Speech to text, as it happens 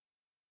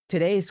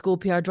Today's School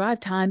PR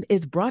Drive Time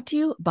is brought to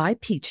you by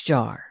Peach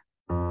Jar.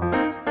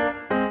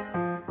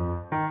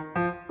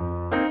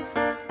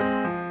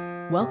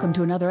 Welcome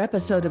to another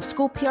episode of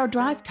School PR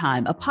Drive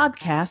Time, a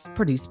podcast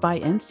produced by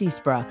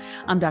NC-SPRA.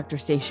 I'm Dr.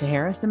 Stacia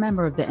Harris, a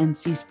member of the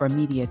NC-SPRA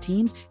media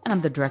team, and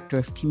I'm the Director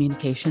of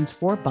Communications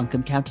for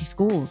Buncombe County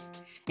Schools.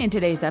 In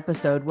today's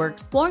episode, we're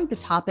exploring the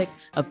topic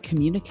of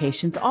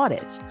communications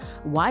audits.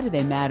 Why do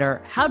they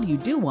matter? How do you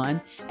do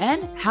one?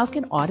 And how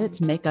can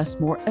audits make us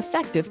more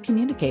effective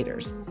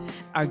communicators?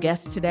 Our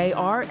guests today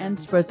are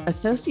NSPRA's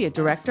Associate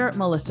Director,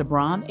 Melissa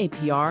Brahm,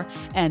 APR,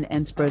 and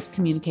NSPRA's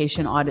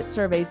Communication Audit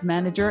Surveys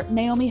Manager,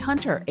 Naomi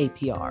Hunter,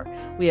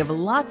 APR. We have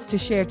lots to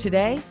share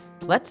today.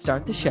 Let's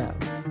start the show.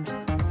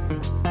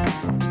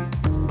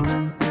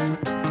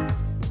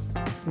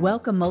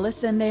 Welcome,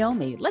 Melissa and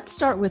Naomi. Let's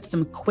start with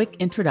some quick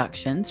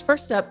introductions.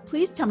 First up,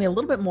 please tell me a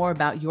little bit more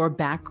about your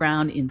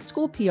background in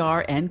school PR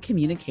and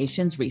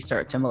communications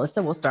research. And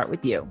Melissa, we'll start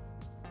with you.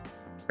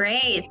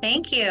 Great.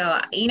 Thank you.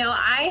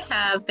 I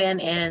have been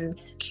in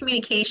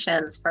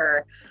communications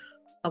for,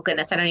 oh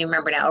goodness, I don't even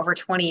remember now, over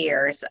 20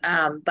 years.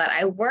 But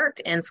I worked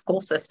in school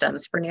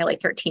systems for nearly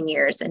 13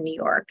 years in New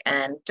York.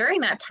 And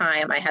during that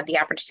time, I had the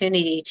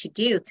opportunity to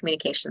do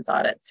communications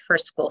audits for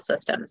school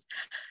systems.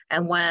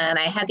 And when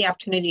I had the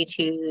opportunity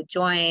to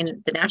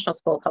join the National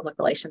School Public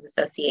Relations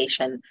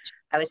Association,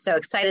 I was so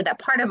excited that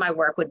part of my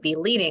work would be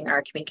leading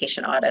our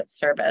communication audit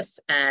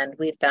service. And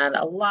we've done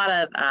a lot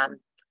of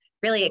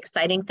really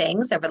exciting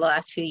things over the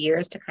last few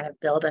years to kind of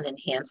build and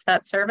enhance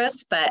that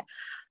service. But,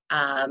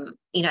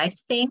 I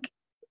think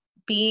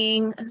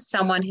being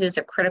someone who's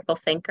a critical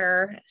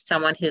thinker,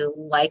 someone who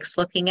likes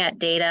looking at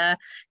data,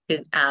 who,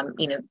 kind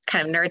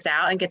of nerds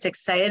out and gets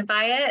excited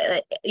by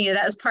it,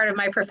 that was part of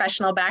my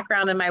professional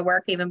background and my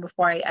work even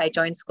before I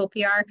joined school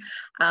PR,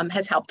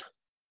 has helped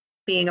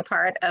being a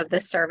part of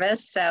this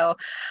service. So,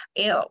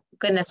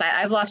 goodness,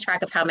 I've lost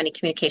track of how many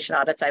communication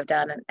audits I've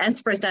done. And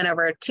NSPRA's done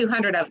over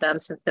 200 of them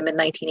since the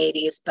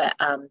mid-1980s, but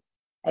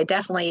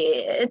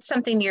it's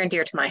something near and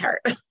dear to my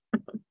heart.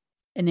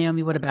 And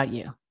Naomi, what about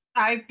you?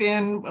 I've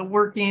been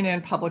working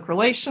in public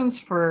relations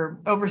for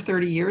over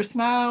 30 years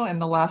now, and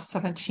the last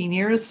 17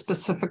 years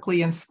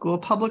specifically in school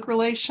public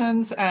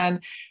relations.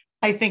 And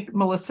I think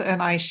Melissa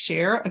and I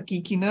share a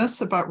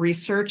geekiness about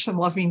research and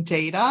loving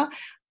data.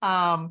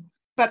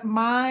 But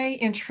my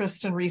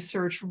interest in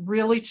research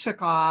really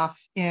took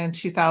off in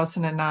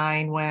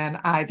 2009 when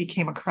I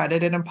became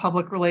accredited in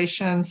public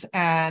relations,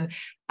 and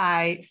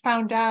I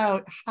found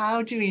out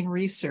how doing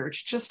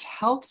research just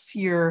helps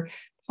your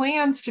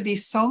plans to be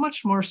so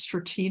much more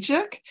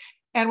strategic.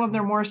 And when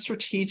they're more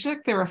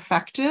strategic, they're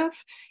effective.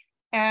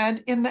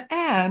 And in the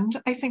end,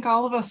 I think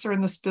all of us are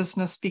in this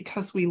business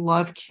because we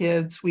love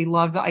kids. We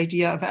love the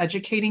idea of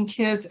educating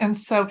kids. And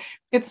so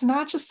it's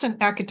not just an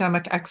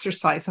academic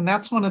exercise. And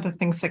that's one of the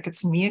things that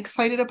gets me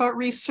excited about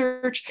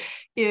research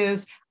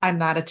is I'm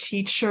not a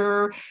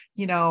teacher.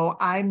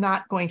 I'm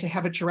not going to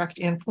have a direct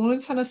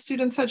influence on a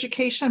student's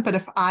education. But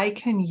if I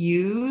can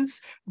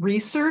use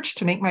research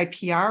to make my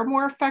PR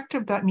more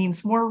effective, that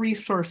means more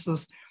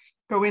resources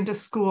go into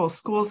schools.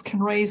 Schools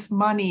can raise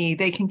money.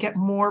 They can get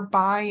more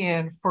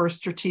buy-in for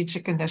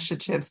strategic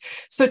initiatives.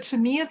 So to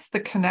me, it's the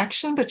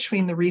connection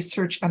between the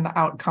research and the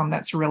outcome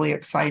that's really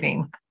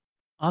exciting.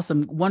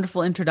 Awesome.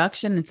 Wonderful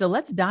introduction. And so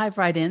let's dive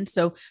right in.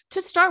 So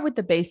to start with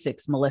the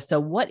basics, Melissa,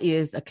 what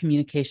is a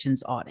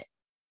communications audit?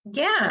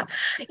 Yeah.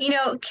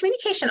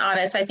 Communication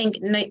audits, I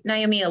think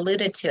Naomi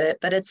alluded to it,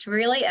 but it's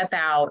really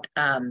about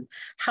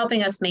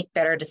helping us make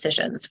better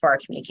decisions for our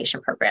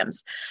communication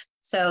programs.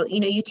 So,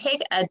 you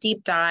take a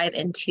deep dive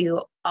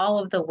into all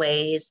of the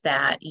ways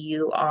that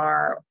you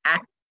are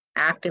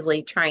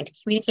actively trying to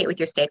communicate with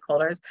your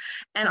stakeholders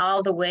and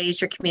all the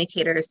ways your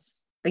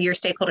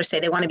stakeholders say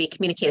they want to be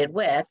communicated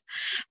with.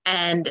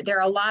 And there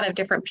are a lot of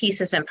different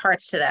pieces and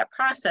parts to that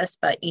process,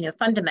 but,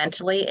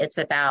 fundamentally, it's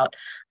about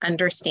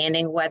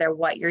understanding whether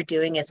what you're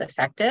doing is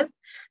effective.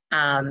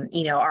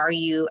 Are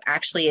you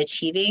actually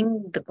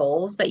achieving the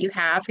goals that you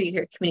have for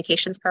your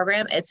communications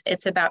program?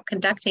 It's about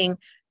conducting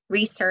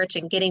research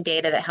and getting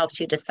data that helps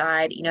you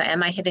decide,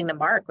 am I hitting the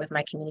mark with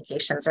my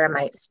communications or am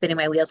I spinning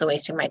my wheels and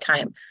wasting my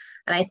time?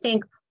 And I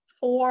think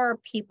for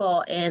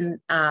people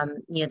in,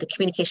 the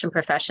communication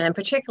profession, and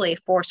particularly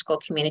for school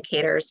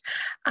communicators,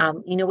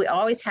 we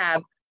always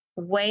have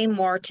way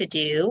more to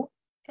do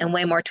and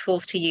way more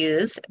tools to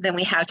use than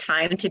we have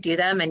time to do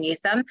them and use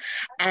them.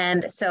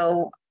 And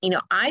so,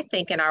 I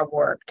think in our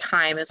work,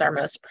 time is our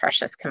most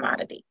precious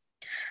commodity.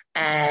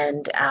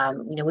 And,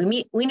 we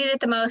need it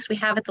the most, we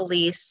have it the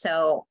least.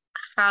 So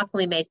how can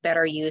we make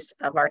better use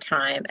of our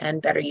time and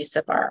better use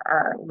of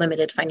our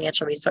limited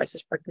financial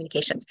resources for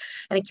communications?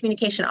 And a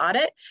communication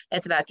audit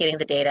is about getting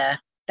the data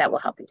that will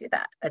help you do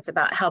that. It's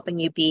about helping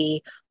you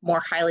be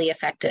more highly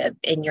effective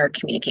in your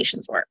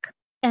communications work.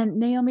 And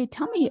Naomi,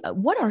 tell me,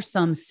 what are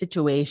some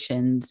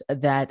situations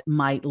that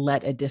might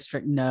let a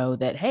district know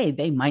that, hey,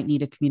 they might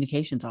need a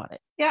communications audit?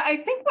 Yeah, I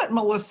think what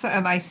Melissa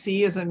and I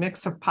see is a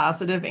mix of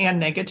positive and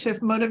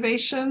negative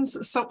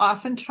motivations. So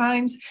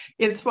oftentimes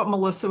it's what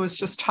Melissa was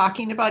just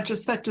talking about,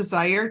 just that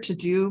desire to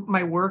do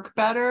my work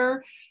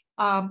better.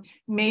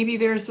 Maybe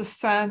there's a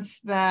sense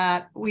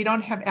that we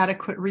don't have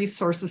adequate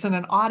resources, and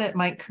an audit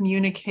might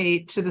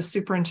communicate to the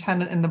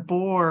superintendent and the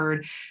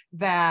board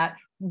that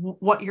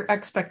what your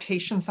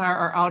expectations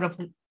are out of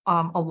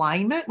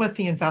alignment with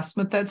the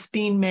investment that's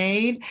being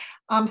made.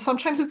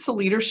 Sometimes it's a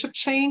leadership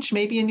change.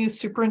 Maybe a new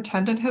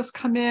superintendent has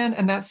come in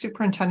and that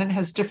superintendent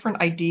has different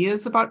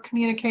ideas about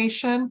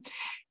communication.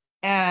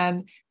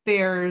 And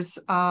there's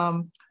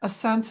a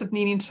sense of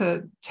needing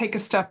to take a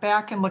step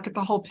back and look at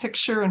the whole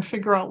picture and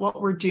figure out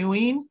what we're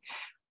doing.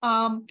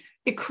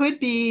 It could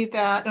be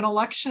that an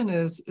election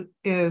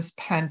is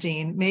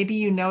pending. Maybe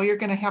you know you're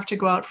going to have to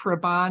go out for a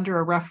bond or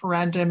a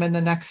referendum in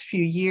the next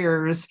few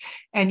years,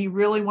 and you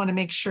really want to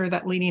make sure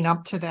that leading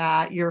up to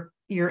that, you're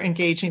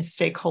engaging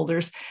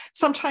stakeholders.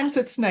 Sometimes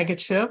it's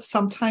negative.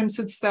 Sometimes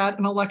it's that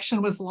an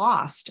election was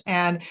lost,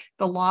 and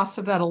the loss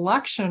of that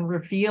election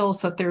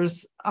reveals that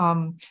there's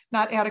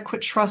not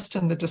adequate trust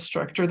in the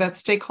district, or that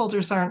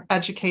stakeholders aren't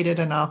educated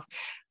enough.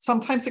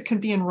 Sometimes it can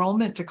be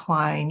enrollment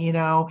decline.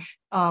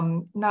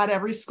 Not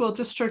every school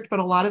district,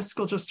 but a lot of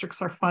school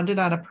districts are funded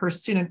on a per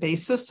student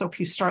basis. So if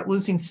you start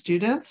losing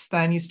students,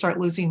 then you start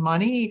losing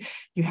money.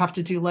 You have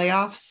to do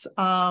layoffs.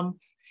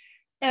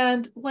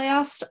 And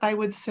last, I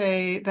would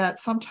say that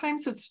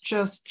sometimes it's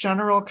just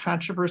general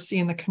controversy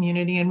in the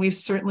community. And we've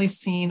certainly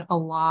seen a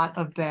lot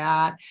of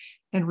that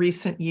in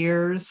recent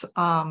years.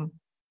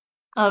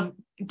 Of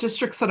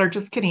districts that are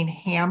just getting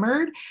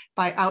hammered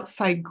by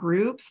outside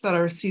groups that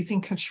are seizing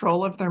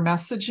control of their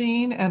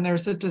messaging, and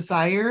there's a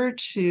desire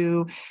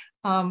to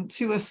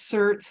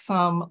assert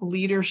some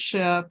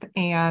leadership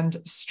and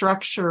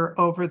structure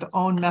over the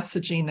own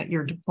messaging that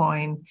you're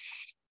deploying.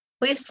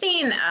 We've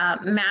seen a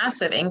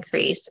massive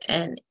increase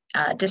in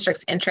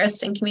districts'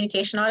 interest in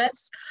communication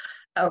audits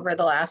over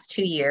the last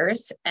 2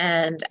 years,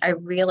 and I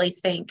really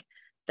think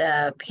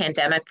the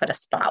pandemic put a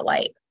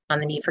spotlight on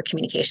the need for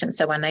communication.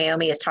 So when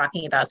Naomi is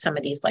talking about some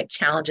of these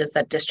challenges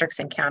that districts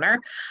encounter,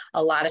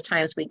 a lot of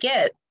times we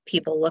get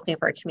people looking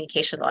for a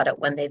communication audit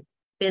when they've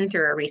been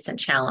through a recent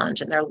challenge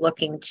and they're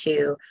looking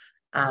to,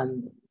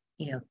 kind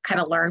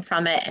of learn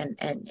from it and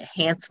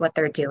enhance what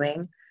they're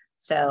doing.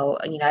 So,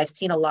 I've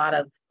seen a lot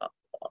of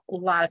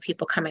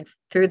people coming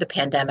through the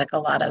pandemic, a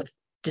lot of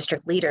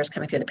district leaders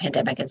coming through the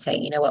pandemic and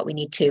saying, you know what, we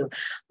need to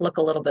look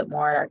a little bit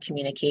more at our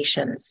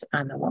communications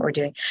and what we're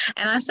doing.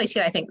 And honestly, too,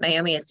 I think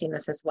Naomi has seen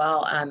this as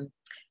well.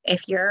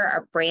 If you're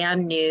a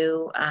brand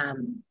new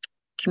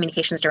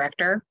communications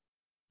director,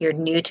 you're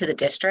new to the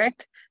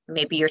district,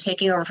 maybe you're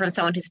taking over from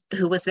someone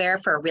who was there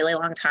for a really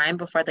long time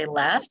before they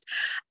left,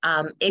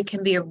 it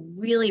can be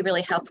really,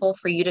 really helpful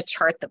for you to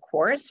chart the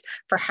course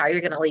for how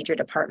you're going to lead your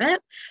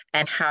department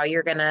and how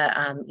you're going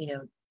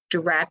to,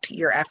 direct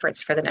your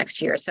efforts for the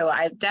next year. So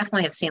I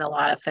definitely have seen a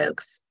lot of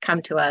folks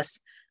come to us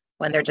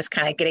when they're just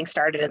kind of getting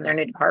started in their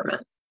new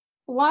department.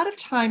 A lot of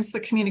times the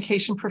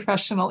communication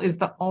professional is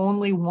the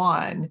only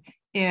one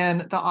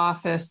in the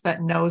office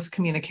that knows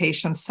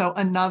communication. So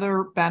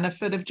another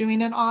benefit of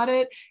doing an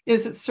audit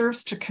is it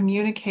serves to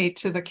communicate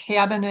to the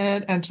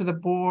cabinet and to the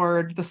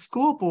board, the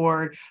school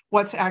board,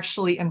 what's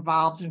actually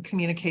involved in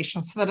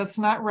communication, so that it's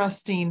not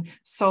resting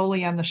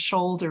solely on the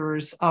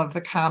shoulders of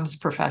the comms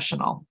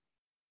professional.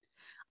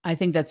 I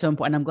think that's so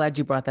important. I'm glad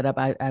you brought that up.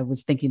 I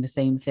was thinking the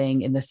same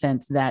thing, in the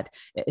sense that,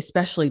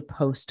 especially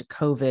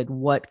post-COVID,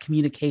 what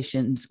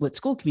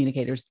school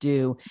communicators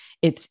do,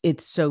 it's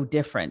so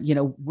different.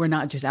 We're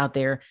not just out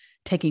there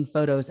taking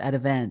photos at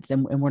events,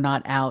 and we're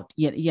not out,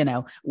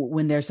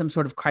 when there's some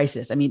sort of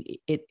crisis. I mean,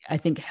 it I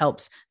think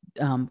helps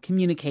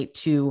communicate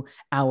to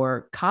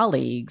our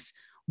colleagues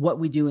what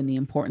we do and the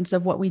importance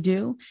of what we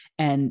do,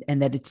 and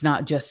that it's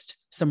not just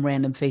some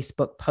random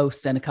Facebook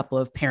posts and a couple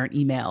of parent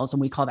emails, and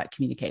we call that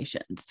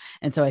communications.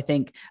 And so I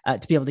think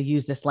to be able to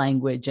use this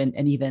language,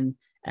 and even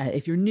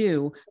if you're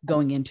new,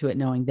 going into it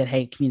knowing that,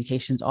 hey,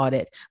 communications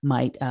audit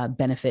might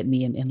benefit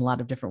me in a lot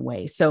of different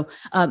ways. So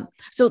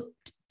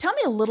tell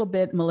me a little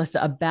bit, Melissa,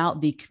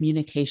 about the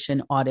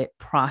communication audit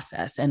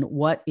process and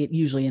what it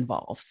usually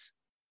involves.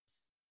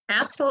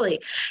 Absolutely.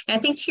 And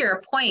I think to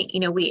your point,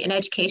 we in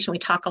education, we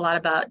talk a lot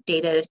about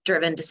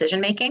data-driven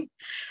decision-making.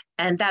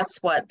 And that's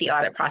what the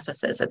audit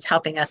process is. It's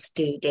helping us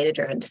do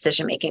data-driven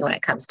decision-making when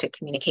it comes to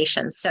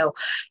communication. So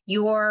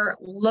you're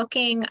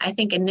looking, I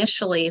think,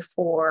 initially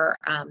for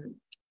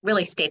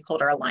really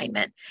stakeholder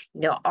alignment.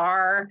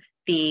 Are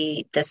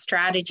the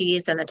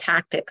strategies and the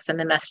tactics and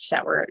the message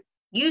that we're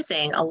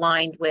using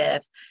aligned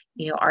with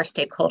our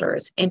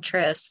stakeholders'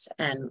 interests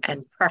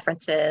and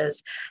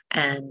preferences,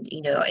 and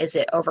is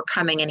it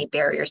overcoming any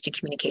barriers to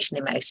communication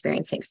they might be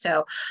experiencing?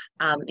 So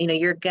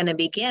you're going to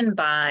begin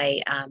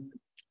by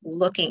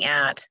looking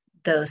at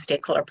those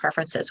stakeholder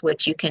preferences,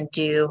 which you can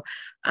do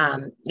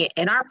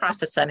in our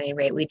process at any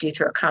rate. We do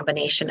through a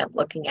combination of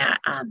looking at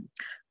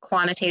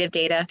quantitative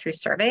data through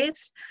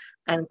surveys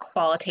and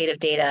qualitative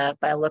data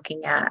by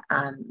looking at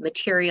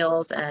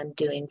materials and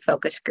doing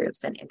focus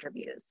groups and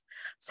interviews.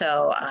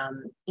 So,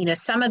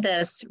 some of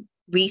this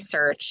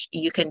research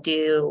you can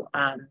do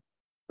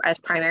as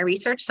primary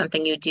research,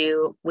 something you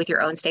do with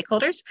your own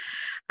stakeholders.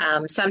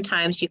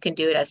 Sometimes you can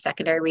do it as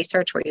secondary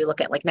research where you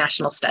look at like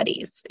national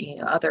studies,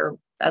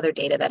 other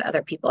data that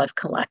other people have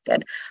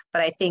collected.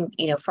 But I think,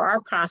 for our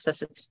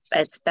process,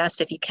 it's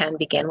best if you can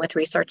begin with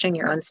researching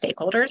your own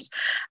stakeholders.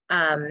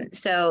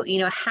 So,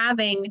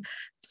 having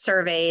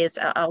surveys,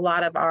 a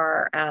lot of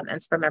our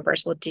NSPRA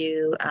members will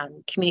do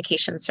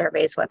communication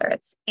surveys, whether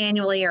it's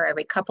annually or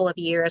every couple of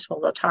years, where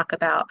we'll talk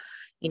about,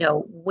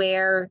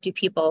 where do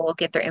people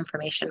get their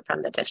information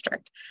from the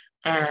district?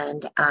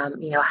 And,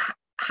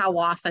 how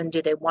often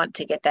do they want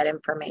to get that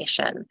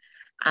information?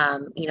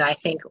 I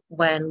think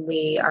when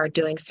we are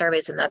doing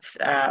surveys, and that's,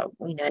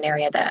 an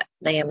area that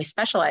Naomi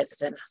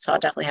specializes in, so I'll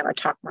definitely have her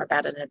talk more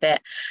about it in a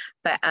bit.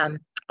 But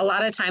a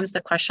lot of times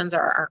the questions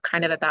are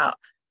kind of about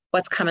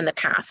what's come in the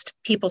past,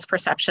 people's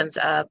perceptions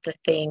of the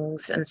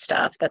things and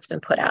stuff that's been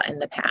put out in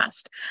the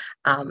past.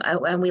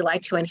 And we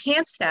like to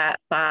enhance that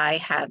by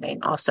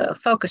having also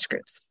focus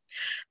groups.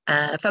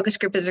 A focus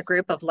group is a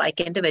group of like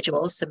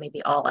individuals, so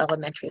maybe all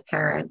elementary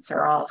parents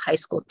or all high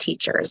school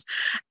teachers.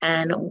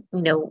 And,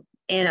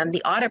 in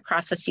the audit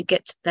process, you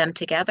get them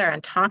together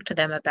and talk to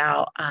them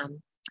about,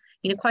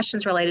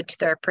 questions related to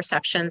their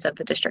perceptions of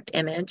the district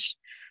image.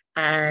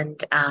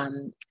 And,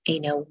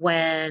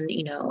 when,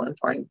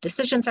 important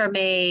decisions are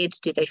made,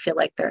 do they feel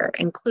like they're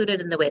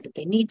included in the way that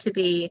they need to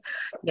be?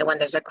 When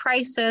there's a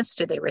crisis,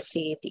 do they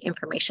receive the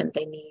information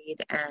they need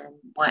and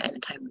what in a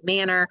timely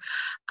manner?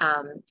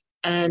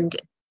 And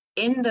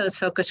in those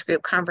focus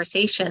group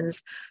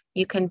conversations,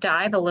 you can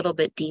dive a little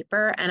bit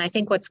deeper. And I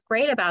think what's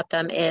great about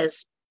them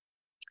is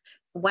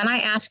when I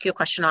ask you a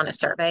question on a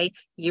survey,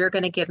 you're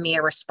going to give me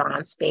a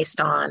response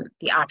based on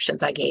the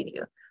options I gave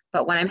you.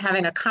 But when I'm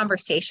having a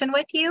conversation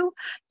with you,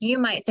 you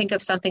might think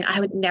of something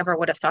I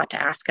would have thought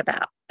to ask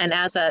about. And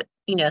as a,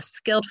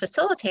 skilled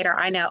facilitator,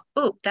 I know,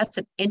 that's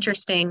an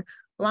interesting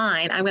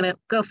line. I'm going to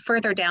go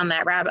further down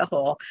that rabbit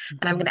hole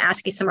and I'm going to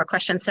ask you some more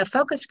questions. So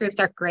focus groups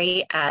are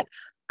great at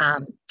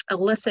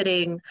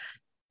eliciting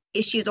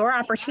issues or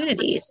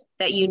opportunities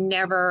that you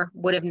never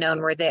would have known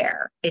were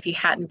there if you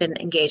hadn't been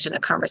engaged in a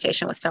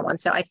conversation with someone.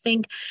 So I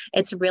think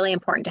it's really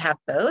important to have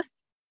both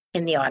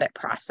in the audit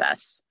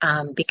process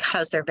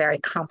because they're very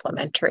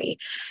complementary.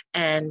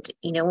 And,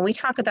 when we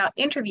talk about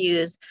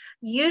interviews,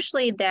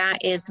 usually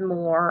that is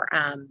more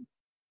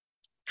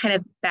kind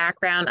of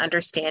background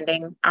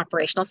understanding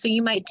operational. So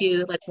you might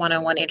do like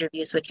one-on-one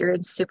interviews with your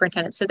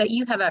superintendent so that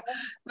you have a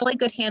really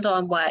good handle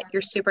on what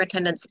your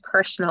superintendent's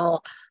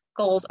personal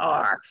goals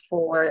are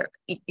for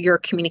your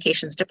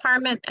communications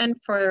department and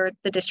for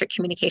the district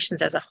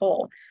communications as a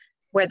whole.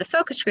 Where the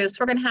focus groups,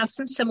 we're going to have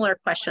some similar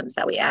questions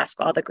that we ask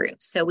all the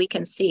groups. So we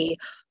can see,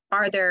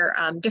 are there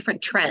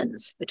different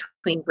trends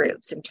between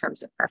groups in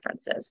terms of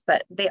preferences?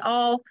 But they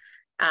all,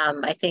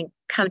 I think,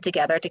 come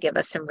together to give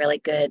us some really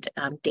good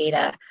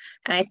data.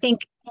 And I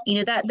think,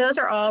 that those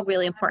are all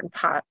really important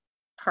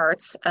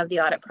parts of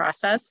the audit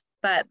process.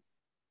 But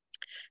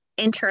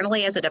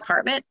internally as a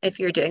department, if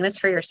you're doing this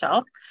for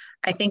yourself,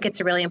 I think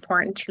it's really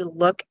important to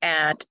look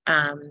at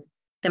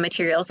the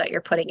materials that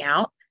you're putting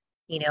out.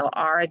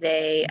 Are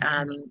they,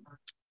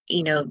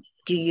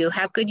 do you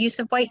have good use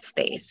of white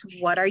space?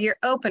 What are your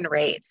open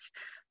rates?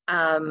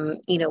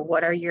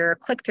 What are your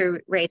click-through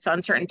rates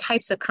on certain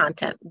types of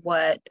content?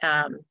 What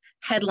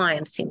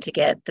headlines seem to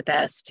get the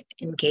best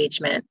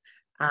engagement?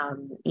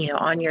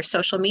 On your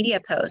social media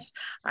posts,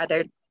 are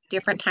there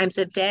different times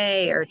of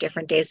day or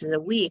different days of the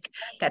week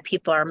that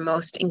people are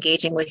most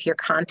engaging with your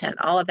content?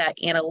 All of that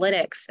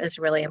analytics is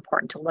really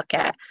important to look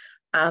at.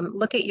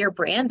 Look at your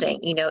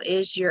branding.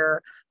 Is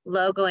your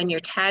logo and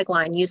your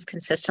tagline used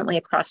consistently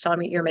across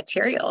all your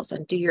materials?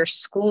 And do your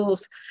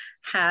schools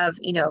have,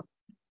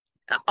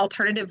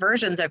 alternative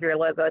versions of your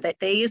logo that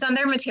they use on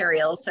their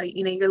materials? So,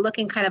 you're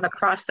looking kind of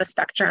across the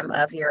spectrum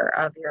of your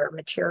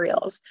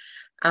materials.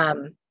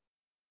 And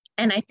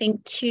I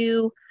think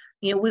too,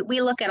 we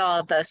look at all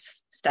of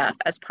this stuff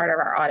as part of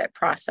our audit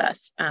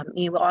process.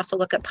 We'll also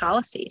look at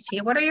policies.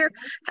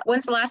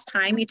 When's the last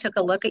time you took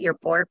a look at your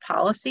board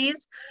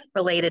policies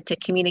related to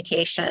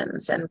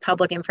communications and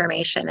public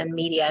information and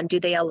media? And do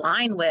they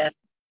align with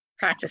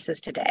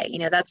practices today?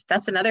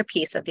 That's another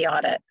piece of the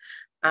audit.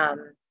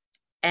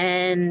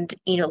 And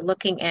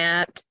looking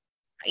at,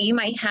 you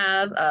might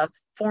have a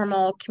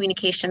formal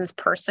communications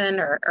person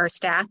or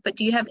staff, but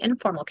do you have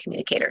informal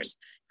communicators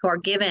who are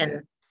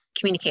given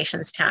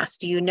communications tasks?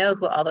 Do you know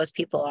who all those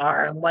people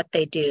are and what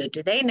they do?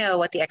 Do they know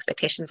what the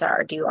expectations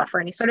are? Do you offer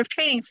any sort of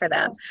training for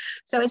them?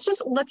 So it's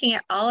just looking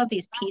at all of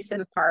these pieces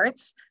and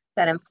parts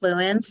that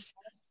influence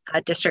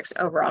a district's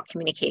overall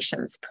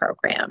communications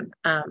program.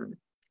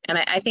 And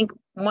I think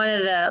one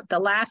of the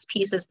last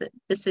pieces, that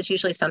this is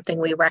usually something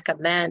we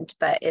recommend,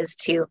 but is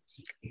to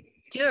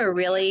do a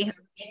really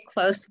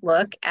close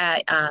look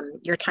at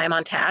your time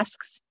on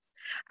tasks.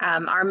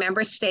 Our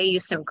members today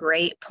use some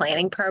great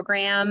planning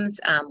programs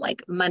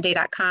like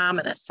Monday.com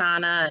and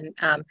Asana,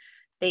 and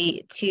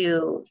they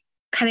to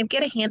kind of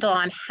get a handle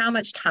on how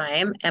much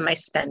time am I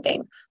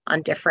spending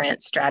on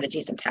different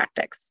strategies and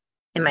tactics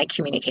in my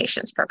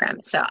communications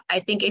program. So I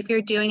think if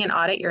you're doing an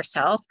audit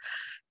yourself,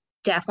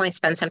 definitely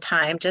spend some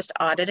time just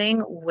auditing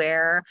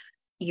where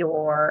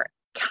your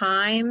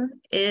time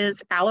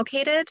is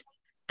allocated,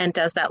 and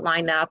does that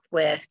line up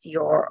with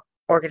your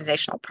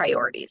organizational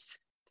priorities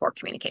for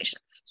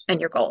communications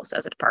and your goals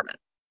as a department.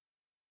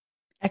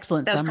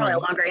 Excellent That was summary.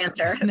 probably a longer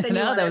answer.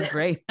 No, that was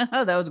great.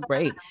 That was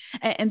great.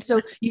 And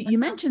so you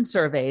mentioned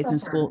surveys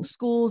in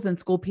schools and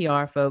school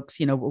PR folks,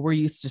 we're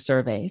used to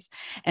surveys.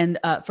 And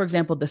for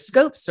example, the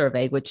SCOPE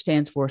survey, which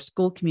stands for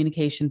School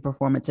Communication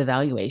Performance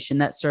Evaluation,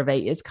 that survey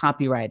is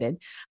copyrighted.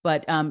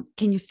 But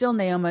can you still,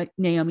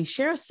 Naomi,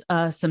 share us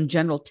some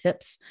general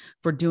tips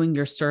for doing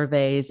your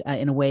surveys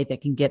in a way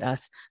that can get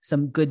us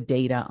some good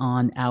data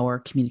on our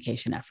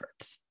communication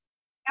efforts?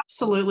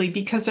 Absolutely,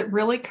 because it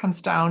really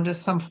comes down to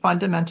some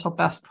fundamental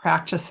best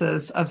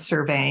practices of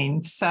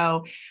surveying.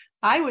 So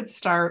I would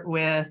start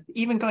with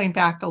even going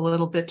back a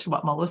little bit to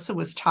what Melissa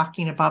was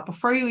talking about.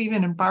 Before you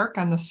even embark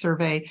on the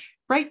survey,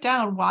 write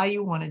down why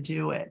you want to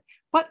do it.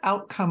 What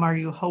outcome are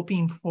you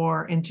hoping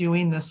for in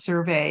doing the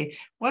survey?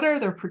 What are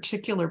the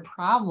particular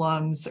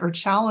problems or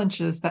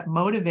challenges that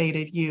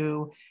motivated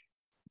you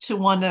to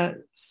want to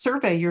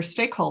survey your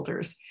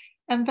stakeholders?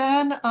 And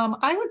then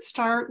I would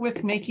start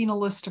with making a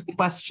list of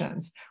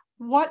questions.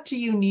 What do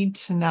you need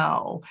to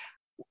know?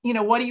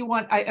 What do you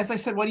want? As I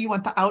said, what do you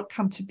want the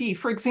outcome to be?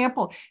 For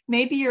example,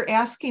 maybe you're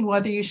asking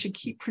whether you should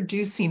keep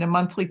producing a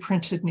monthly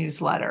printed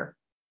newsletter,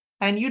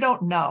 and you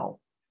don't know.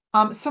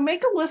 So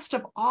make a list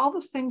of all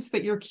the things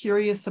that you're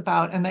curious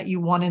about and that you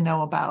want to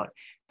know about.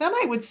 Then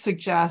I would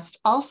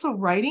suggest also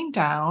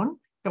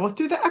go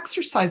through the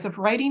exercise of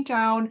writing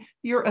down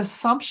your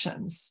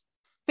assumptions.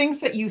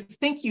 Things that you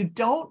think you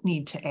don't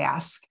need to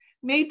ask.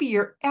 Maybe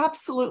you're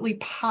absolutely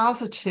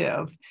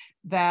positive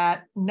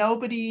that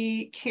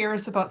nobody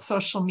cares about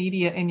social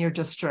media in your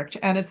district,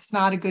 and it's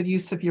not a good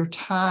use of your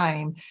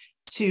time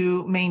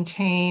to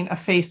maintain a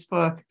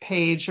Facebook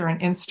page or an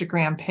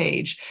Instagram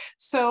page.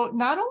 So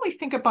not only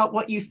think about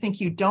what you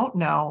think you don't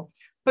know,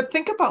 but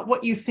think about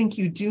what you think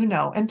you do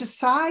know and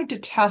decide to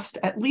test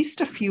at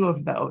least a few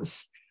of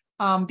those.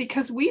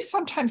 Because we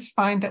sometimes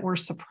find that we're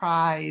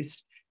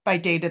surprised by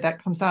data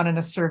that comes out in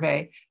a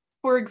survey.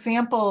 For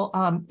example,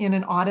 in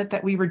an audit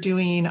that we were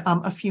doing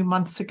a few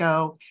months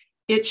ago,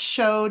 it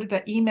showed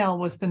that email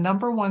was the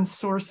number one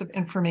source of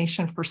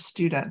information for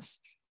students.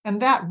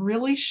 And that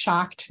really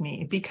shocked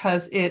me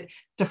because it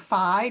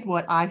defied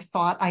what I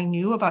thought I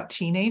knew about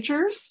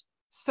teenagers.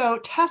 So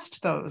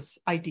test those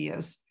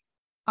ideas.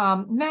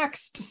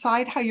 Next,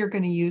 decide how you're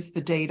going to use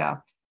the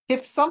data.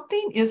 If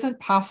something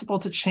isn't possible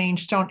to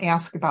change, don't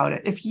ask about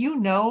it. If you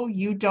know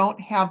you don't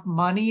have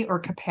money or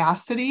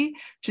capacity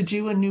to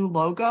do a new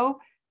logo,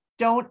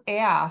 don't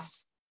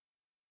ask,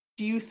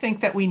 do you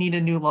think that we need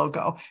a new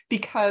logo?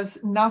 Because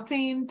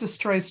nothing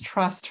destroys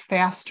trust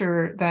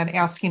faster than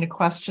asking a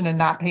question and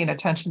not paying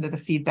attention to the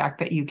feedback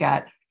that you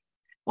get.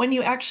 When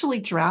you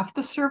actually draft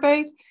the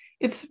survey,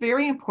 it's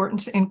very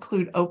important to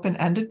include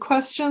open-ended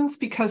questions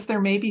because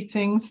there may be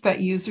things that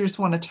users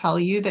want to tell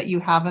you that you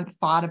haven't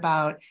thought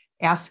about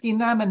asking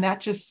them, and that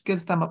just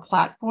gives them a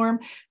platform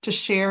to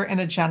share in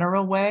a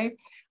general way.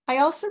 I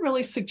also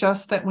really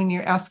suggest that when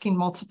you're asking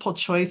multiple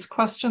choice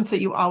questions that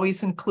you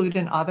always include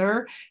an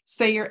other.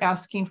 Say you're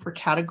asking for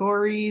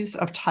categories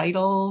of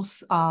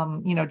titles,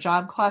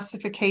 job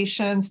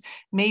classifications.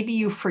 Maybe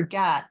you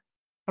forget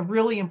a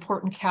really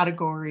important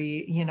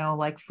category,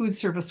 like food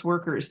service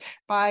workers.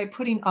 By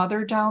putting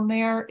other down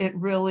there, it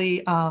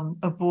really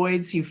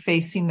avoids you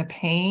facing the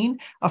pain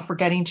of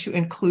forgetting to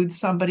include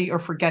somebody or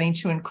forgetting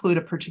to include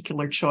a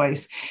particular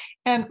choice.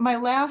 And my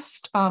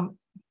last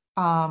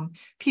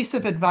piece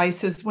of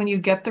advice is when you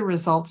get the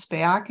results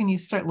back and you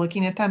start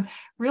looking at them,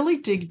 really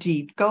dig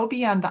deep, go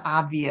beyond the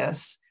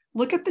obvious.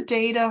 Look at the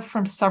data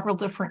from several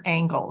different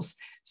angles.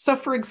 So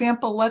for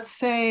example, let's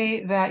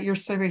say that your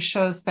survey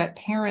shows that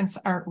parents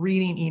aren't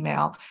reading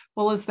email.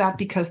 Well, is that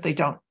because they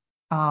don't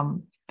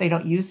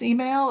use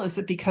email? Is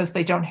it because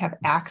they don't have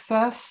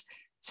access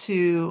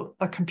to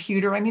a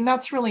computer? I mean,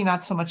 that's really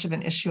not so much of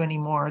an issue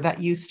anymore.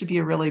 That used to be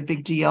a really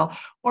big deal.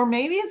 Or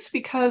maybe it's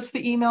because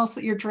the emails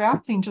that you're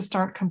drafting just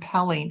aren't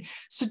compelling.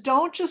 So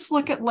don't just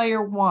look at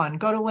layer 1,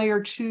 go to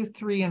layer 2,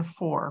 3, and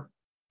 4.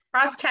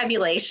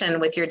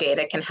 Cross-tabulation with your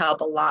data can help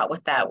a lot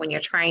with that when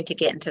you're trying to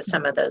get into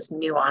some of those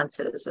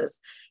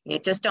nuances.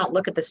 Just don't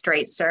look at the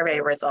straight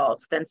survey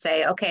results, then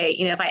say, okay,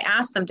 if I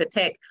ask them to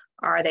pick,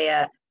 are they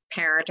a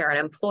parent or an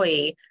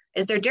employee?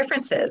 Is there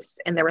differences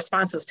in the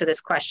responses to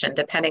this question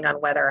depending on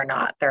whether or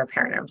not they're a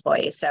parent or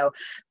employee? So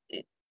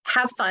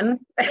have fun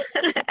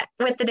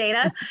with the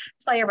data,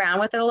 play around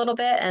with it a little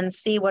bit and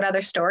see what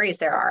other stories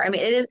there are. I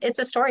mean, it's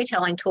a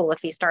storytelling tool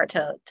if you start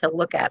to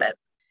look at it.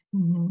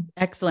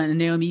 Excellent. And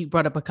Naomi, you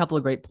brought up a couple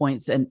of great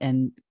points,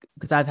 and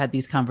because I've had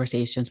these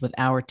conversations with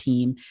our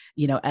team,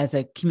 as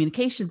a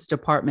communications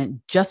department,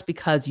 just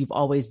because you've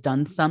always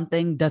done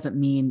something doesn't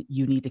mean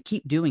you need to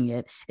keep doing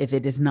it if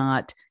it is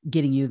not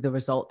getting you the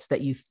results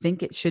that you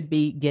think it should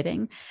be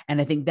getting. And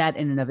I think that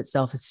in and of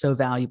itself is so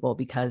valuable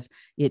because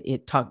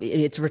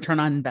it's return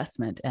on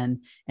investment. And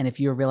if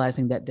you're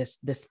realizing that this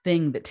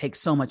thing that takes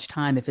so much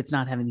time, if it's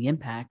not having the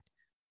impact,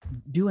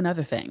 do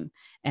another thing.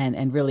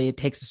 And really it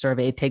takes a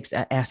survey, it takes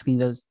asking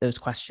those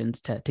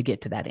questions to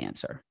get to that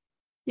answer.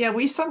 Yeah,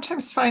 we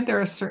sometimes find there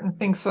are certain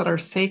things that are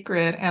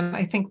sacred. And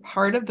I think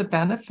part of the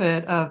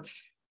benefit of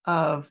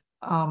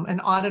an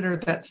auditor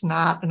that's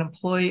not an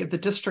employee of the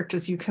district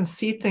is you can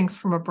see things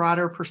from a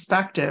broader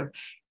perspective.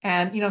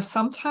 And,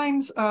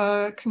 sometimes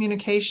a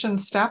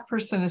communications staff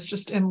person is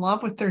just in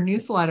love with their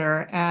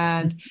newsletter,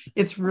 and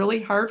it's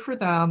really hard for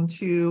them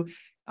to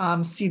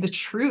see the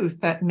truth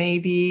that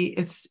maybe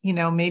it's,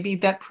 maybe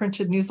that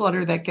printed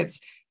newsletter that gets,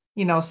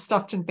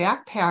 stuffed in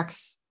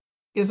backpacks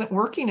isn't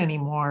working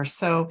anymore.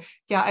 So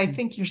yeah, I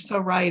think you're so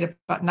right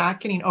about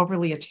not getting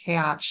overly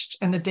attached,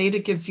 and the data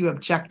gives you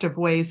objective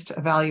ways to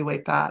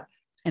evaluate that.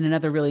 And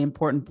another really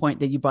important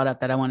point that you brought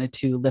up that I wanted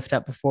to lift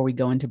up before we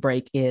go into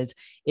break is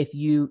if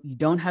you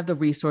don't have the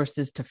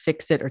resources to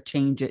fix it or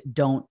change it,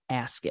 don't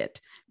ask it,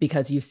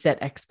 because you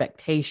set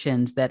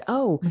expectations that,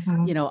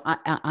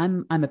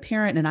 I'm a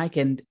parent and I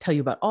can tell you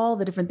about all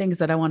the different things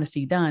that I want to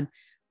see done.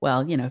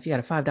 Well, if you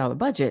got a $5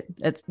 budget,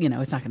 that's,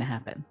 it's not going to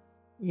happen.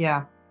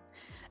 Yeah.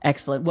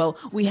 Excellent. Well,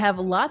 we have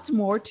lots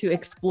more to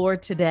explore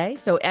today.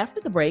 So after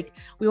the break,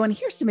 we want to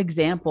hear some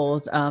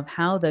examples of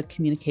how the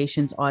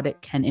communications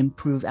audit can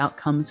improve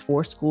outcomes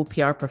for school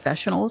PR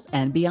professionals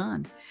and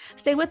beyond.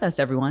 Stay with us,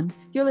 everyone.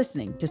 You're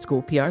listening to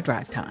School PR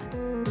Drive Time.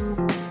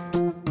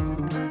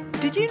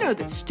 Did you know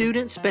that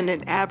students spend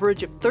an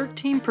average of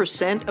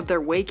 13% of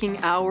their waking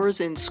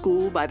hours in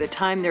school by the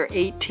time they're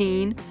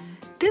 18?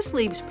 This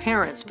leaves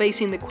parents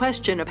facing the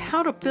question of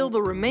how to fill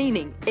the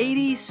remaining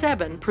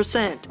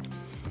 87%.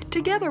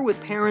 Together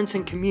with parents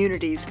and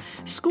communities,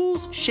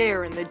 schools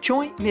share in the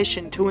joint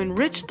mission to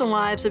enrich the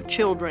lives of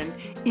children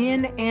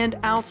in and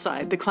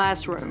outside the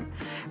classroom.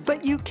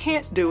 But you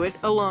can't do it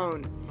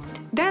alone.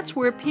 That's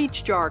where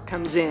Peach Jar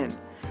comes in.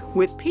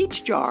 With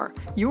Peach Jar,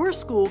 your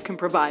school can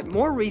provide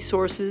more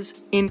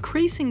resources,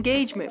 increase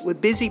engagement with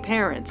busy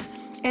parents,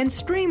 and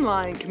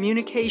streamline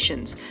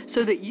communications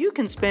so that you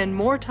can spend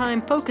more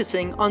time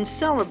focusing on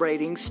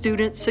celebrating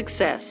student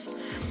success.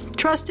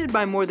 Trusted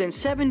by more than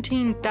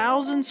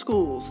 17,000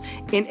 schools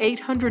in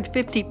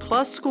 850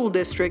 plus school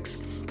districts,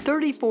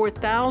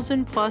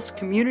 34,000 plus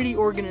community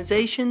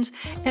organizations,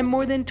 and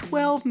more than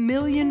 12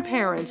 million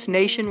parents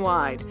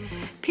nationwide,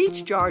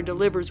 Peach Jar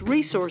delivers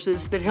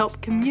resources that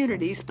help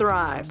communities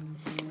thrive.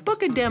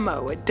 Book a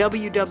demo at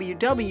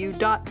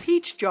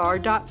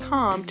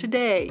www.peachjar.com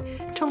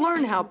today to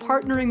learn how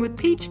partnering with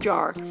Peach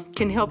Jar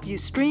can help you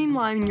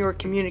streamline your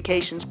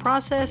communications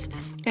process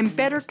and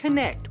better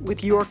connect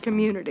with your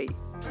community.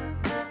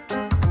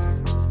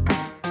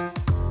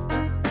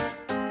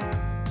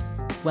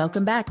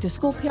 Welcome back to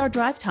School PR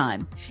Drive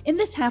Time. In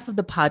this half of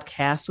the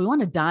podcast, we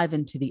want to dive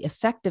into the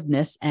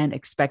effectiveness and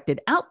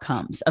expected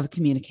outcomes of a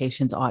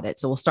communications audit.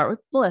 So we'll start with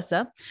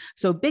Melissa.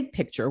 So big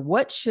picture,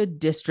 what should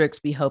districts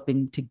be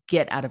hoping to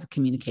get out of a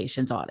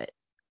communications audit?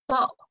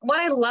 Well, what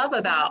I love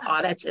about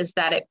audits is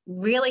that it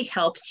really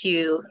helps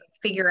you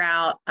figure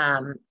out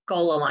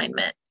goal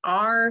alignment.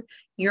 Are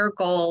your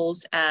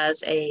goals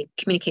as a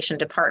communication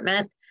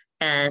department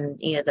and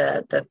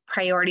the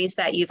priorities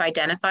that you've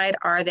identified,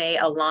 are they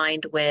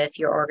aligned with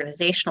your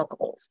organizational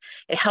goals?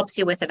 It helps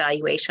you with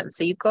evaluation.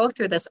 So you go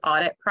through this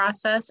audit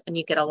process and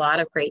you get a lot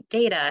of great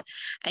data,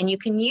 and you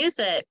can use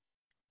it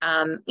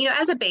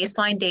as a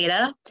baseline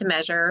data to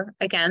measure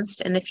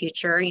against in the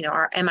future.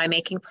 Am I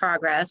making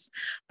progress?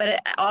 But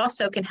it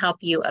also can help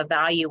you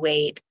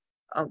evaluate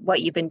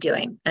what you've been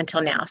doing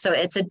until now. So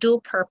it's a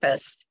dual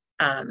purpose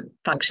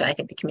function. I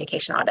think the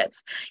communication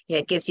audits,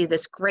 it gives you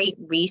this great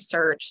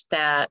research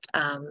that,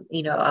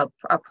 a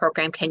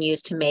program can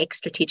use to make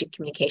strategic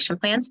communication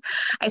plans.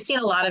 I've seen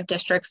a lot of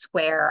districts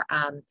where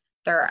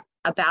they're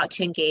about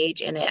to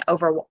engage in an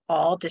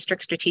overall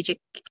district strategic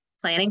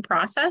planning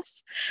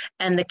process,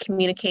 and the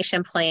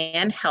communication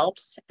plan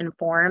helps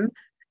inform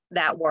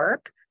that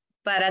work.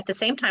 But at the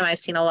same time, I've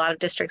seen a lot of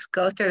districts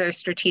go through their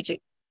strategic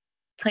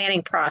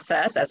planning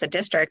process as a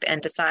district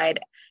and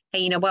decide, hey,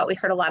 you know what, we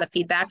heard a lot of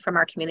feedback from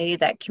our community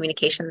that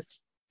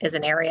communications is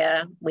an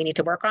area we need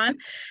to work on.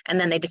 And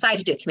then they decide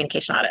to do a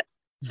communication audit.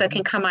 So it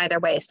can come either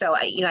way. So,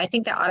 I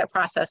think the audit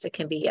process, it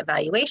can be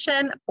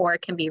evaluation or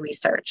it can be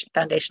research,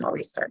 foundational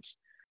research.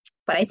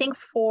 But I think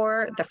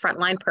for the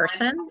frontline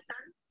person,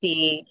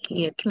 the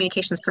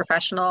communications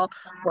professional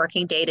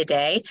working day to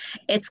day,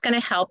 it's going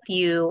to help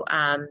you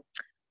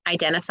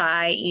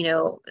identify,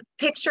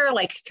 picture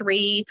like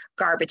 3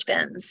 garbage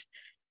bins.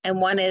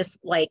 And one is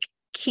like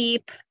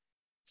keep,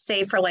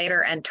 save for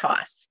later, and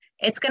toss.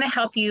 It's going to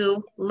help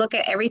you look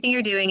at everything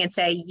you're doing and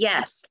say,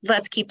 yes,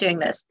 let's keep doing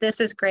this. This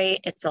is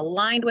great. It's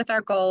aligned with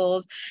our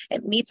goals.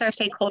 It meets our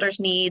stakeholders'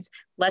 needs.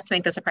 Let's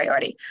make this a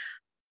priority.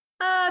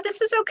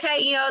 This is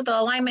okay. The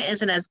alignment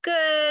isn't as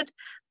good.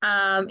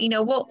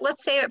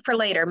 Let's save it for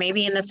later.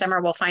 Maybe in the summer,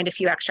 we'll find a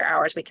few extra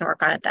hours we can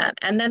work on it then.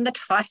 And then the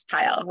toss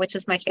pile, which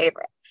is my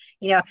favorite.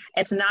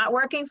 It's not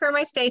working for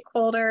my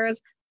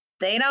stakeholders.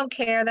 They don't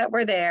care that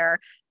we're there.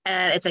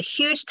 And it's a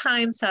huge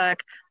time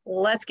suck.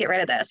 Let's get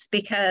rid of this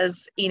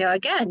because,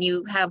 again,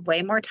 you have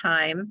way more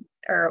time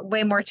or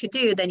way more to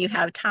do than you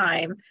have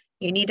time.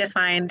 You need to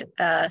find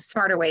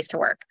smarter ways to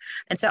work.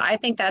 And so I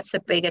think that's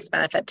the biggest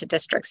benefit to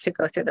districts who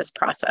go through this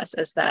process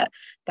is that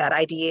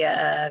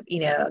idea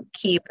of,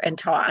 keep and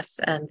toss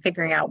and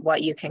figuring out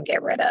what you can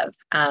get rid of.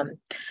 And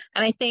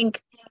I think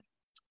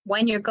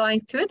when you're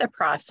going through the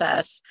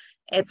process,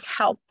 it's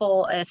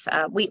helpful if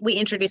we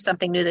introduce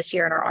something new this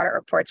year in our audit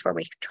reports where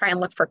we try and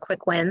look for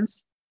quick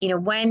wins.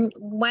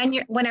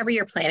 Whenever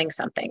you're planning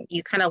something,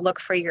 you kind of look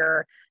for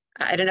your,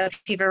 I don't know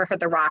if you've ever heard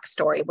the rock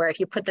story, where if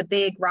you put the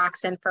big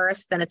rocks in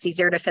first, then it's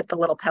easier to fit the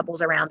little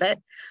pebbles around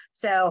it.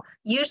 So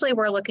usually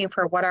we're looking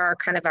for what are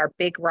kind of our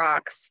big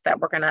rocks that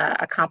we're going to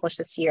accomplish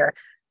this year.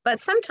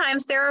 But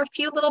sometimes there are a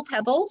few little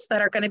pebbles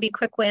that are going to be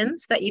quick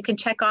wins that you can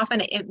check off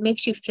and it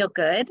makes you feel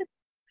good.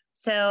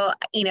 So,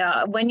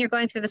 when you're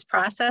going through this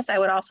process, I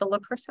would also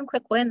look for some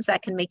quick wins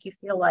that can make you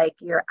feel like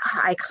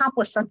I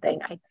accomplished something.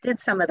 I did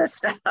some of this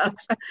stuff.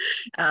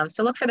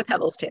 So look for the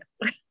pebbles too.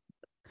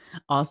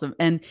 Awesome.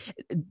 And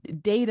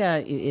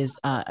data is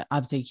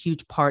obviously a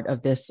huge part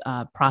of this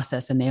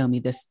process. And Naomi,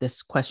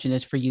 this question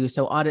is for you.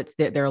 So audits,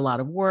 there are a lot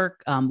of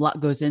work, a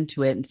lot goes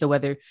into it. And so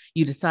whether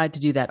you decide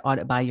to do that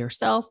audit by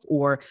yourself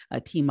or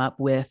team up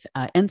with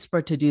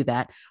NSPRA to do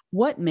that,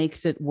 what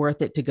makes it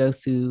worth it to go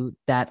through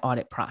that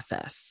audit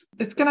process?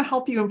 It's going to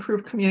help you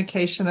improve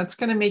communication. It's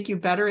going to make you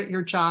better at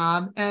your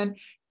job. And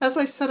as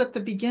I said at the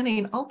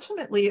beginning,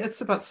 ultimately,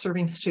 it's about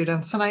serving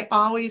students. And I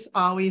always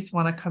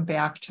want to come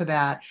back to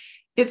that.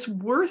 It's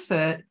worth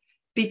it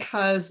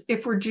because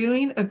if we're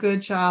doing a good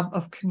job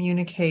of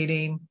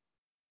communicating,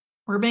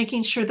 we're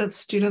making sure that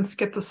students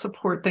get the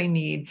support they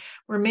need.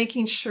 We're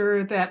making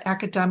sure that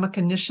academic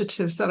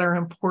initiatives that are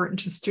important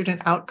to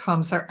student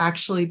outcomes are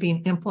actually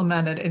being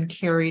implemented and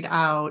carried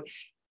out.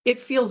 It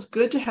feels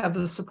good to have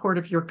the support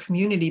of your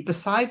community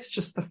besides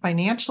just the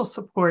financial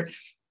support.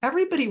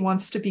 Everybody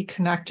wants to be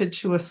connected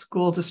to a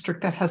school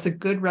district that has a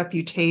good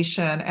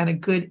reputation and a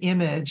good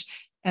image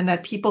and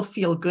that people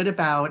feel good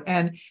about.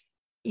 And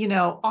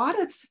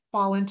audits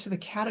fall into the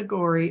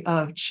category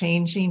of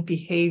changing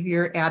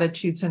behavior,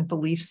 attitudes, and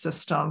belief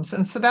systems.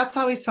 And so that's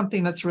always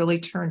something that's really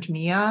turned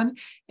me on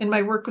in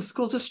my work with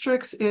school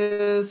districts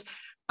is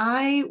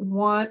I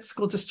want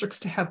school districts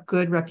to have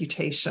good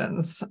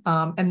reputations.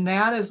 And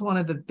that is one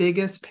of the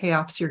biggest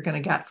payoffs you're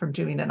going to get from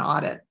doing an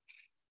audit.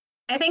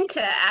 I think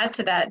to add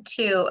to that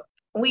too,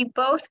 we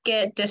both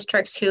get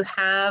districts who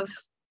have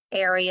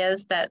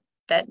areas that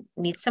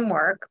need some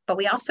work, but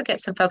we also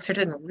get some folks who are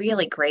doing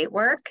really great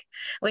work,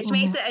 which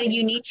makes it a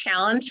unique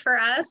challenge for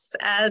us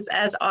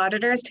as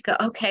auditors to go,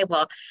 okay,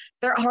 well,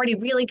 they're already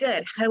really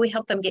good. How do we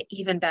help them get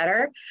even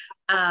better?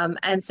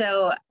 And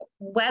so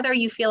whether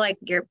you feel like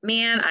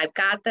I've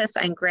got this,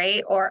 I'm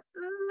great, or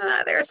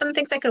there are some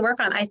things I could work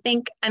on, I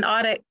think an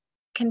audit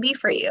can be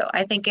for you.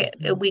 I think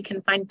we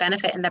can find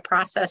benefit in the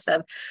process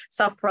of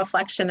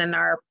self-reflection in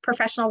our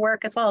professional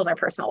work as well as our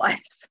personal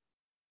lives.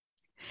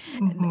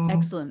 Mm-hmm.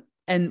 Excellent.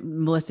 And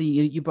Melissa,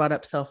 you brought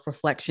up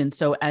self-reflection.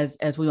 So as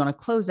we want to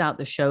close out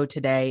the show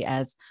today,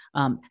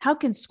 how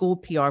can school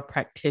PR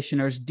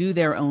practitioners do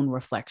their own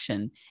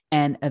reflection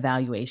and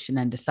evaluation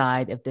and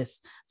decide if this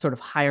sort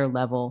of higher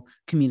level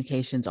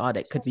communications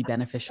audit could be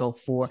beneficial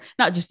for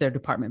not just their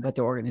department, but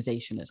their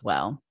organization as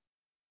well?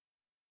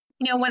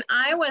 When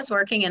I was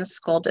working in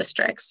school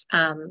districts,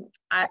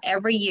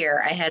 every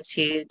year I had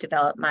to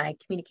develop my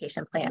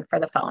communication plan for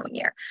the following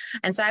year.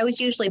 And so I was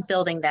usually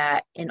building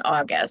that in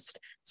August.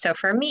 So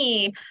for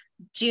me,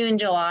 June,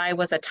 July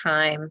was a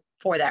time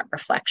for that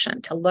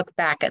reflection, to look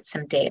back at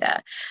some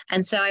data.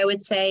 And so I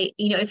would say,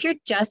 if you're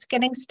just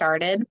getting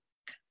started,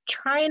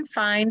 try and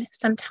find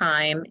some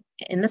time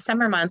in the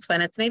summer months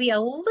when it's maybe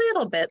a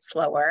little bit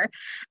slower,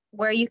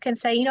 where you can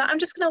say, I'm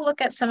just going to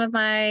look at some of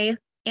my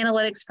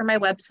analytics for my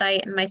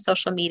website and my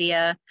social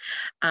media.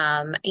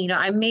 I'm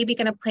maybe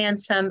going to plan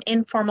some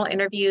informal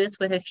interviews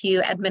with a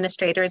few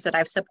administrators that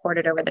I've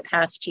supported over the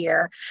past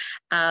year.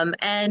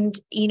 Maybe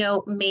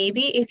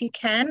if you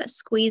can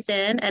squeeze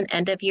in an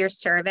end of year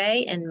survey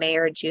in May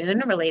or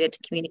June related to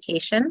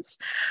communications.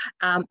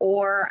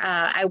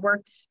 I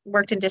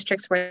worked in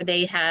districts where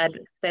they had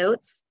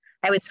votes.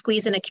 I would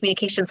squeeze in a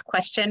communications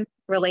question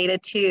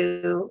related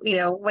to,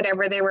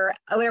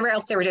 whatever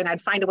else they were doing.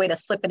 I'd find a way to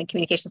slip in a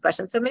communications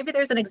question. So maybe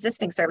there's an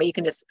existing survey. You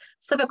can just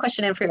slip a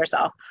question in for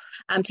yourself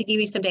to give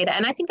you some data.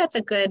 And I think that's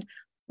a good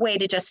way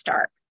to just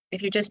start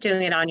if you're just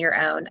doing it on your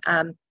own.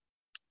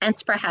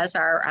 NSPRA has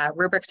our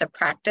rubrics of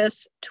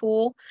practice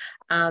tool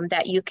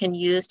that you can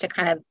use to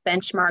kind of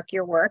benchmark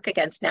your work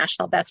against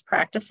national best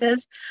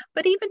practices.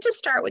 But even just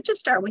start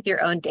with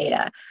your own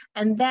data,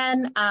 and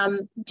then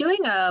doing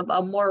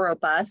a more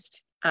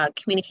robust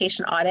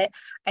communication audit.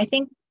 I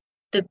think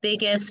the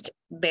biggest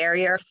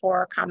barrier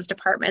for comms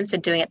departments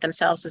and doing it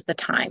themselves is the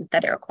time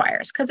that it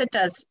requires, because it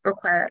does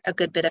require a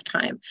good bit of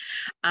time.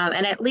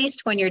 And at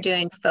least when you're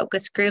doing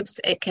focus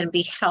groups, it can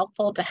be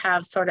helpful to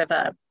have sort of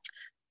a,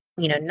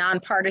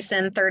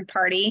 nonpartisan third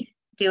party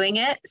doing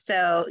it.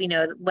 So,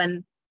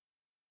 when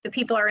the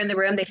people are in the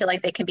room, they feel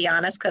like they can be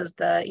honest because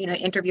the,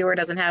 interviewer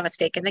doesn't have a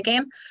stake in the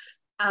game.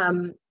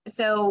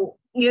 So,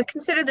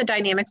 consider the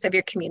dynamics of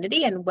your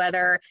community and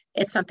whether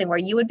it's something where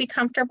you would be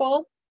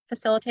comfortable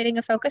facilitating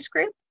a focus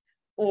group,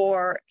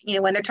 or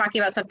when they're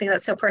talking about something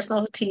that's so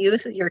personal to you,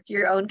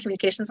 your own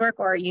communications work,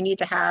 or you need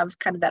to have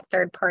kind of that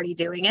third party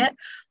doing it.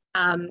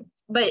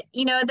 But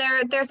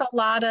there's a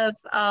lot of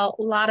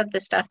the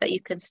stuff that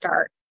you can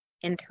start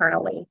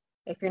internally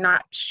if you're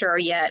not sure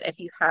yet if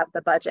you have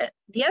the budget.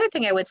 The other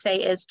thing I would say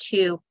is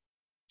to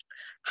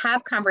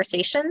have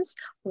conversations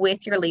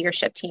with your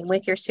leadership team,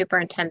 with your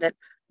superintendent,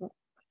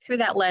 through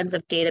that lens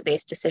of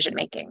data-based decision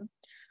making,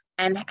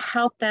 and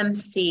help them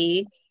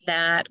see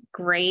that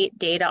great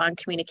data on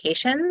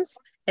communications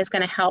is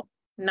going to help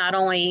not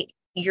only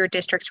your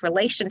district's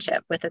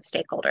relationship with its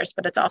stakeholders,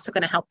 but it's also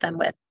going to help them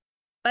with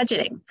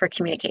budgeting for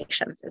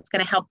communications. It's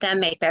going to help them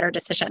make better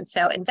decisions.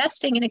 So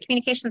investing in a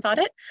communications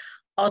audit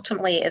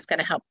ultimately is going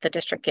to help the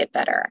district get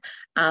better.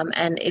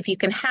 And if you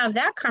can have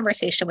that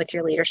conversation with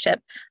your leadership,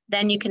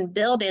 then you can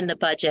build in the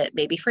budget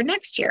maybe for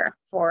next year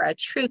for a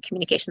true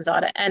communications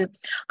audit. And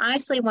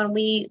honestly, when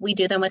we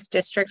do them with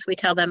districts, we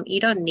tell them you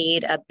don't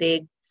need a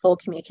big full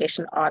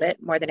communication audit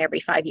more than every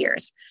 5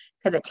 years,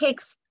 because it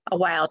takes a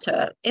while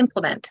to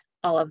implement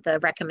all of the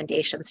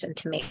recommendations and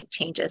to make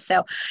changes.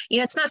 So,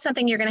 it's not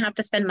something you're going to have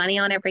to spend money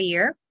on every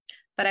year,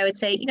 but I would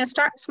say,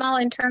 start small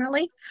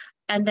internally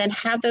and then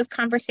have those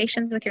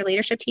conversations with your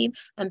leadership team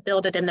and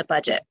build it in the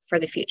budget for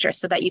the future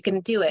so that you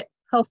can do it,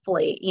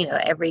 hopefully,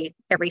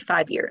 every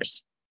 5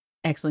 years.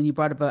 Excellent. You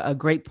brought up a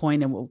great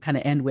point, and we'll kind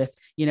of end with,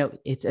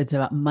 it's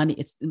about money.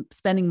 It's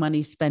spending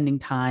money, spending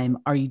time.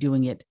 Are you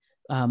doing it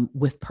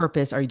with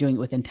purpose? Are you doing it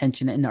with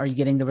intention? And are you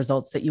getting the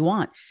results that you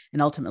want?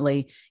 And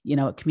ultimately,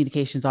 a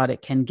communications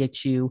audit can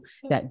get you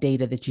that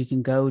data that you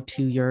can go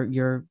to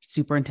your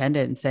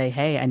superintendent and say,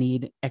 hey, I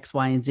need X,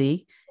 Y, and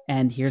Z.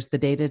 And here's the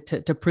data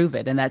to prove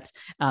it. And that's,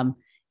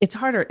 it's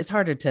harder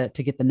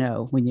to get the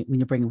no when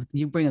you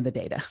bring in the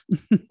data.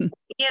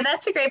 Yeah,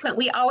 that's a great point.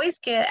 We always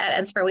get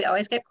at NSPRA, we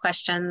always get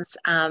questions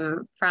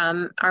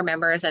from our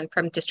members and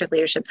from district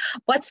leadership.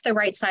 What's the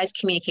right size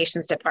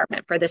communications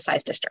department for this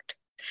size district?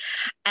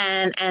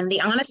 And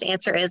the honest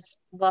answer is,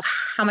 well,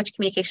 how much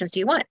communications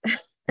do you want?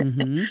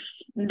 Mm-hmm.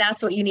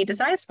 That's what you need to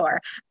size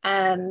for.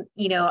 And,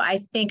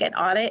 I think an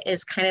audit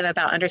is kind of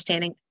about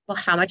understanding, well,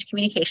 how much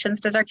communications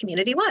does our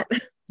community want?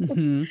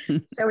 Mm-hmm.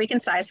 So we can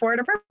size for it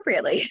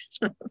appropriately.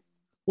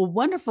 Well,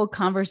 wonderful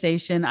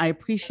conversation. I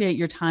appreciate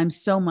your time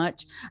so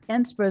much.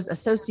 NSPRA's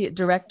Associate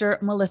Director,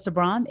 Melissa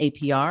Braun,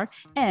 APR,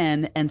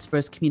 and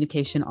NSPRA's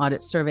Communication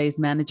Audit Surveys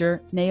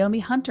Manager, Naomi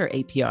Hunter,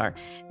 APR.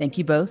 Thank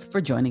you both for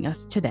joining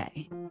us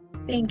today.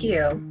 Thank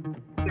you.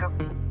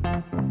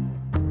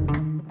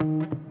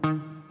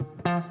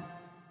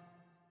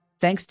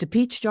 Thanks to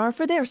Peach Jar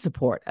for their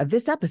support of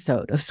this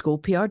episode of School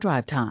PR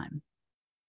Drive Time.